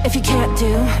life, if you can't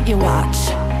do, you watch.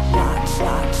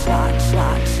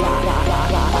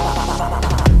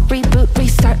 Reboot,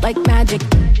 restart like magic.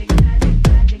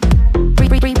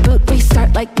 Reboot,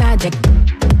 restart like magic.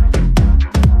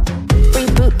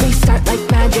 Reboot, restart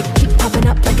like magic. Keep popping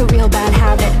up like a real bad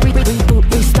habit.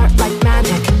 Reboot, restart like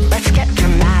magic. Let's get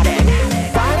dramatic.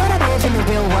 Why would I live in the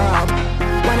real world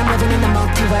when I'm living in the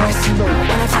multiverse?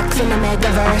 When I flex in the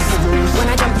metaverse, when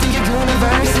I jump through your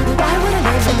universe. Why would I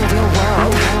live in the real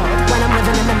world when I'm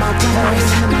living in the multiverse?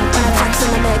 When I flex in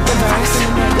the metaverse,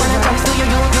 when I jump through your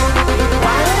universe.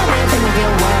 Why would I live in the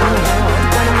real world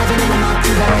when I'm living in the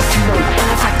multiverse? When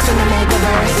I flex in the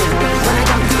metaverse, when I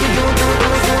jump through your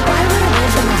universe. Why would I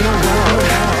live in the real world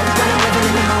when I'm living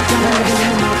in the multiverse? In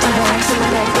the multiverse, in the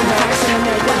metaverse, in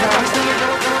the metaverse.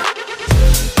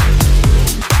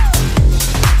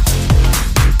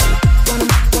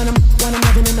 When I'm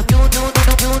living in the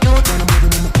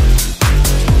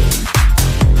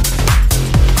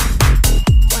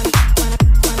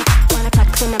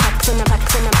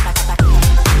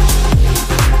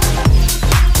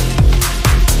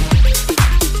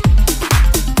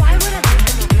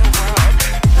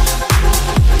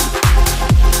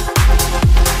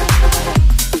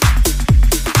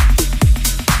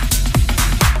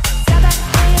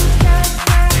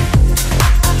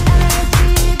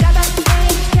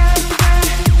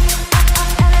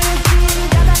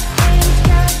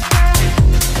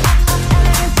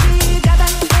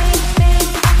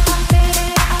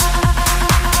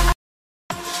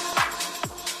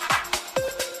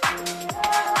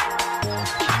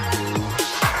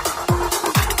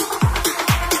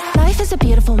a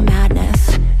beautiful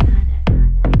madness.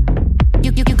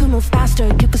 You can move faster,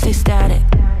 you can stay static.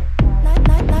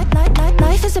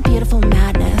 Life is a beautiful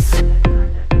madness.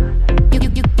 You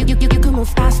can move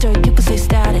faster, you can stay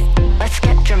static. Let's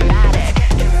get dramatic.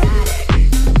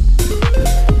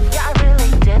 Yeah, I really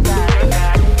did that.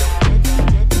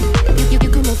 You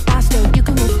can move faster, you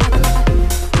can move faster.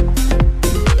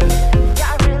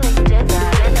 Yeah, I really did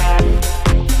that.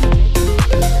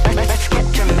 Let's get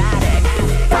dramatic.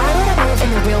 Why would I live in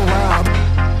the real world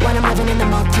when I'm living in the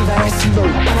multiverse?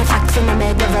 When I flex in the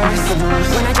metaverse,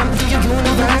 when I jump through your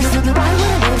universe. Why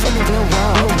would I live in the real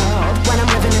world when I'm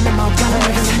living in the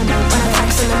multiverse? When I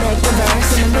flex in the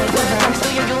metaverse, when I jump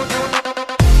through your universe.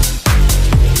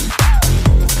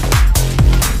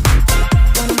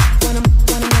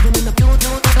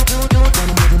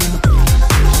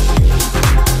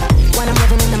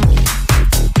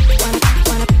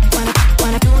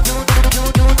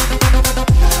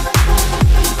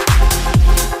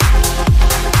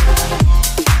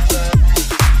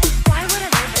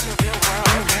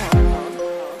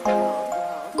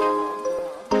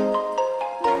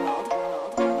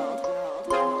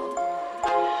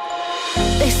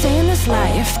 They say in this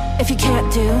life, if you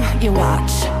can't do, you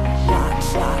watch.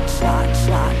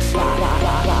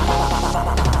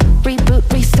 Reboot,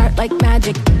 restart like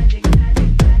magic.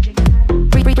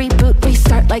 Reboot,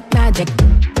 restart like magic.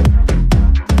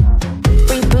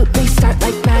 Reboot, restart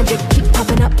like magic. Keep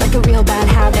popping up like a real bad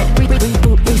habit.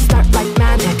 Reboot, restart like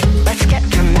magic. Let's get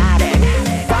dramatic.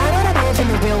 Why would I live in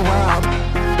the real world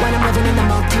when I'm living in the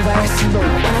multiverse?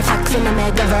 When I flex in the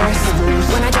metaverse,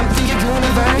 when I jump through your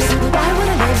universe. Why would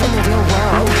I live in the real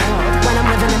world when I'm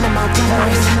living in the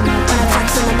multiverse? When I flex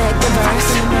in the metaverse,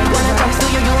 when I jump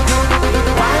through your universe.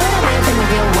 Why would I live in the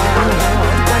real world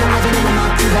when I'm living in the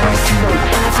multiverse?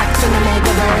 When I flex in the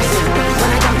metaverse,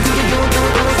 when I jump through your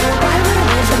universe. Why would I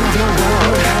live in the real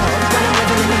world when I'm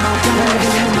living in the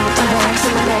multiverse? In the multiverse,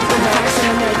 in the metaverse,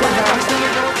 in the metaverse.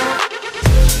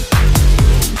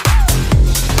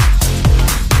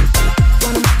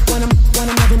 When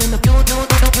I'm living in the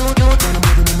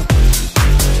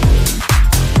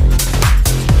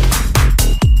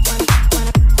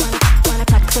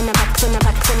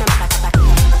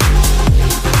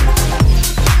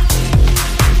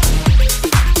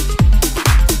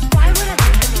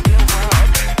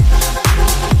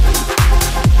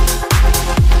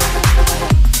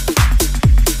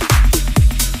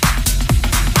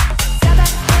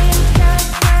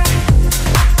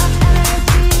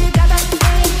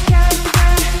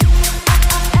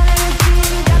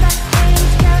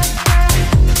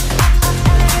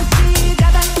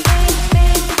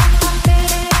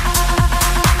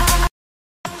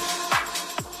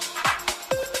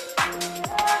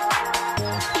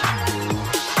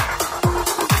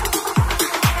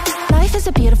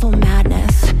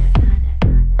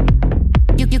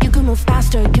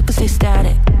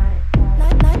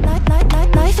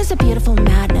is a beautiful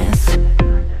madness.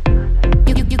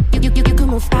 You can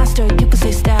move faster, you can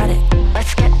stay static.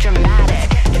 Let's get dramatic.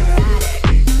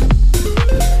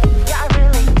 Yeah, I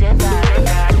really did that.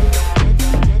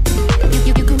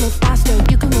 You can move faster,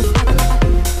 you can move faster.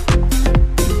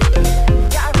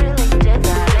 Yeah, I really did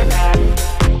that.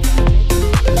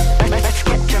 Let's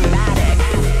get dramatic.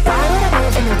 Why would I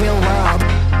live in the real world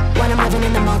when I'm living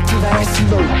in the multiverse?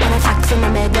 When I tax in the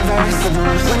metaverse,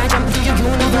 when I jump through your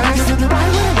universe. Why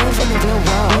would I live in the real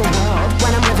world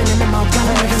when I'm living in the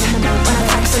multiverse? When I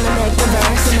tax in the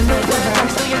metaverse, when I jump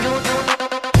through your universe.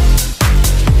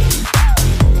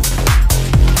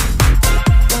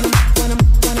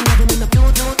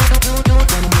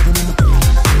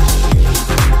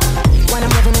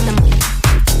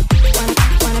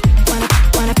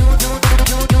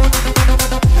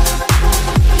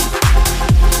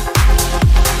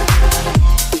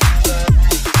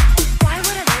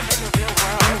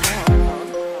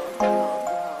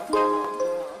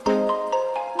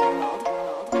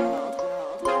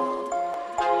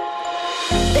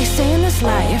 They say in this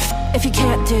life, if you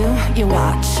can't do, you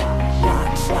watch.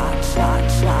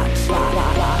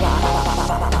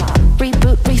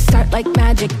 Reboot, restart like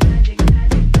magic.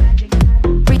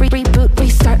 Reboot,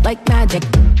 restart like magic.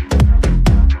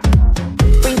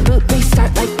 Reboot,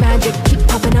 restart like magic. Keep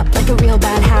popping up like a real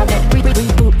bad habit.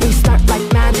 Reboot, restart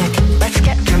like magic. Let's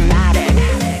get dramatic.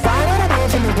 Why would I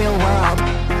live in the real world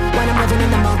when I'm living in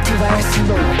the multiverse?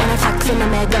 When I tax in the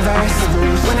metaverse,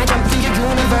 when I jump through your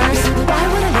universe. Why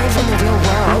would I live in the real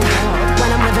world when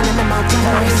I'm living in the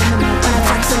multiverse? When I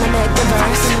tax in the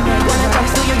metaverse, when I jump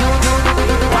through your universe.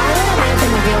 Why would I live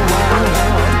in the real world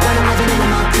when I'm living in the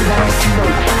multiverse?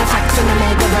 When I tax in the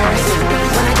metaverse,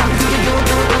 when I jump through your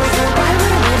universe. Why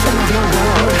would I live in the real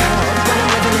world when I'm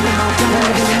living in the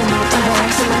multiverse? In the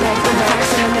multiverse, in the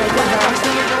metaverse, in the metaverse.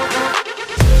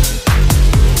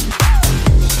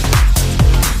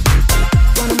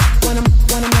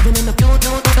 When I'm living in the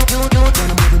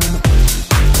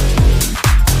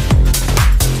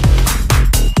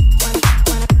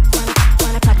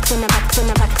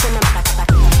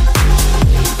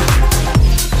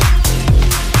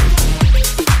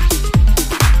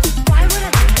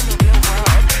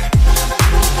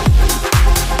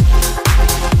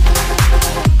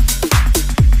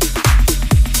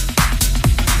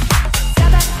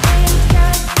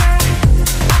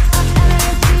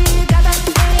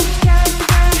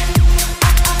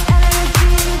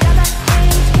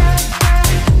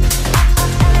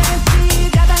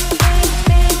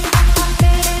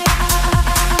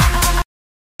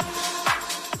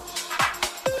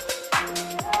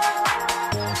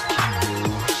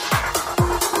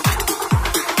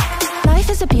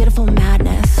a beautiful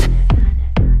madness.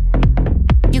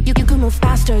 You can move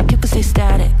faster, you can stay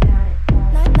static.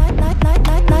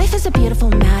 Life is a beautiful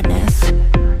madness.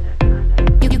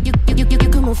 You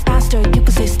can move faster, you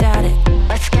can stay static.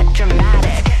 Let's get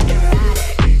dramatic.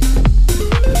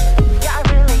 Yeah, I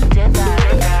really did that.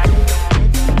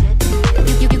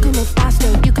 You can move faster,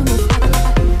 you can move faster.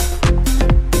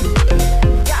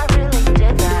 Yeah, I really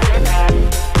did that.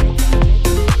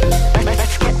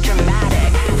 Let's get dramatic.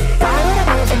 Why would I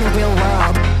live in the real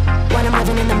world when I'm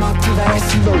living in the multiverse?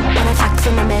 When I tax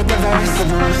in the metaverse,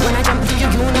 when I jump through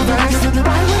your universe.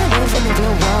 Why would I live in the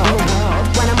real world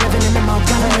when I'm living in the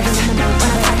multiverse? When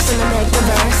I tax in the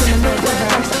metaverse, when I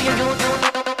jump through your universe.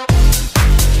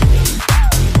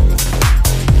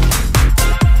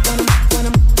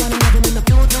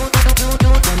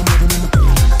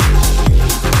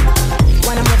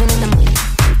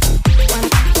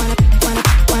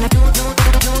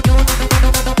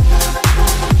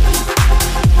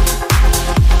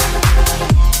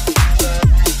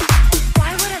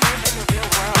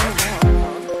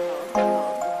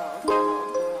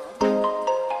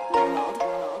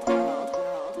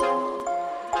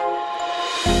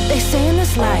 They say in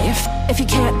this life, if you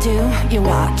can't do, you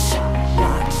watch.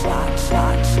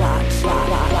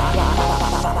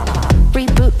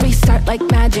 Reboot, restart like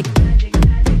magic.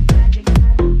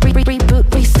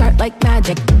 Reboot, restart like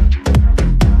magic.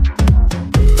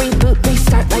 Reboot,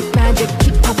 restart like magic.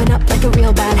 Keep popping up like a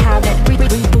real bad habit.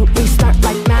 Reboot, restart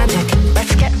like magic.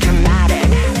 Let's get dramatic.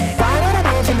 Why would I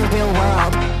live in the real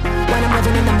world when I'm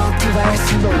living in the multiverse?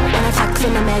 When I tax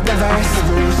in the metaverse,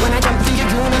 when I jump through your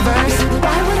universe.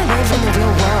 Why would I live in the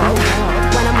real world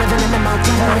when I'm living in the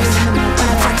multiverse? When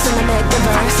I tax in the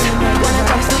metaverse, when I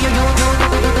jump through your universe.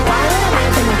 Why would I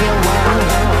live in the real world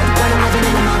when I'm living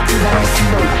in the multiverse?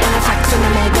 When I tax in the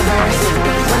metaverse,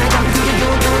 when I jump through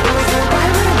your universe. Why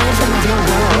would I live in the real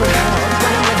world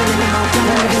when I'm living in the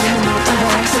multiverse? In the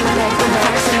multiverse, in the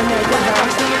metaverse, in the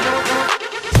metaverse.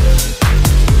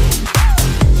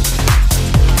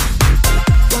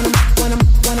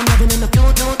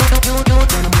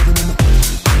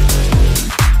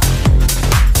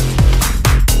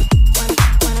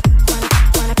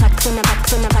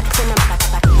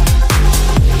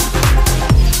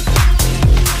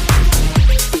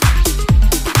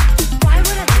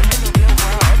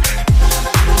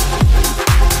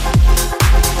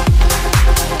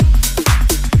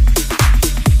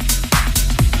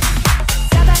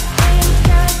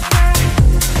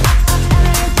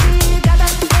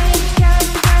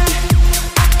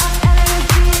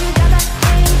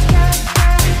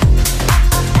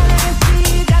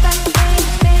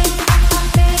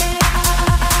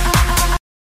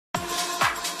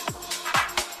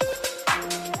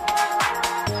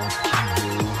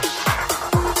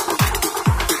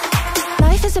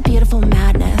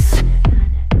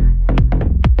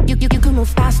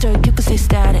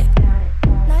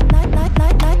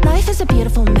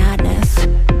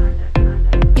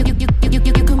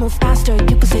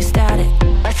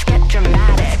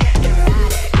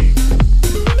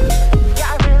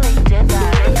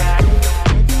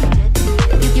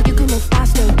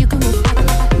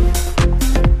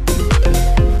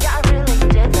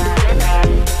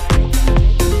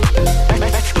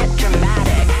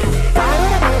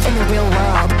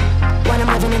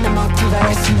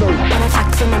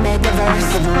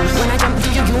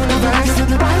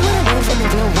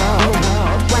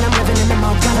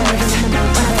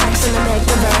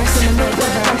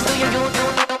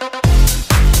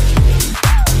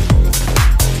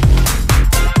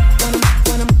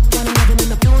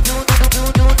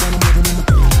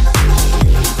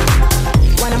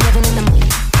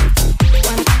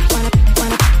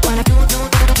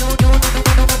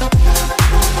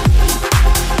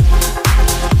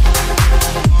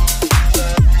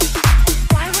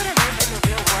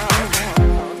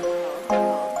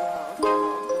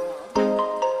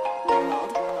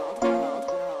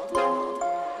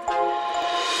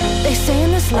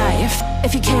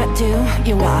 If you can't do,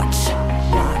 you watch.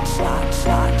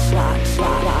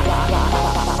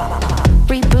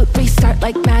 Reboot, restart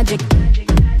like magic.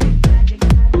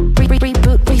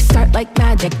 Reboot, restart like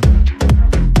magic.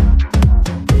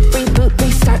 Reboot,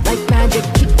 restart like magic.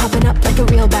 Keep popping up like a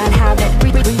real bad habit.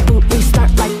 Reboot,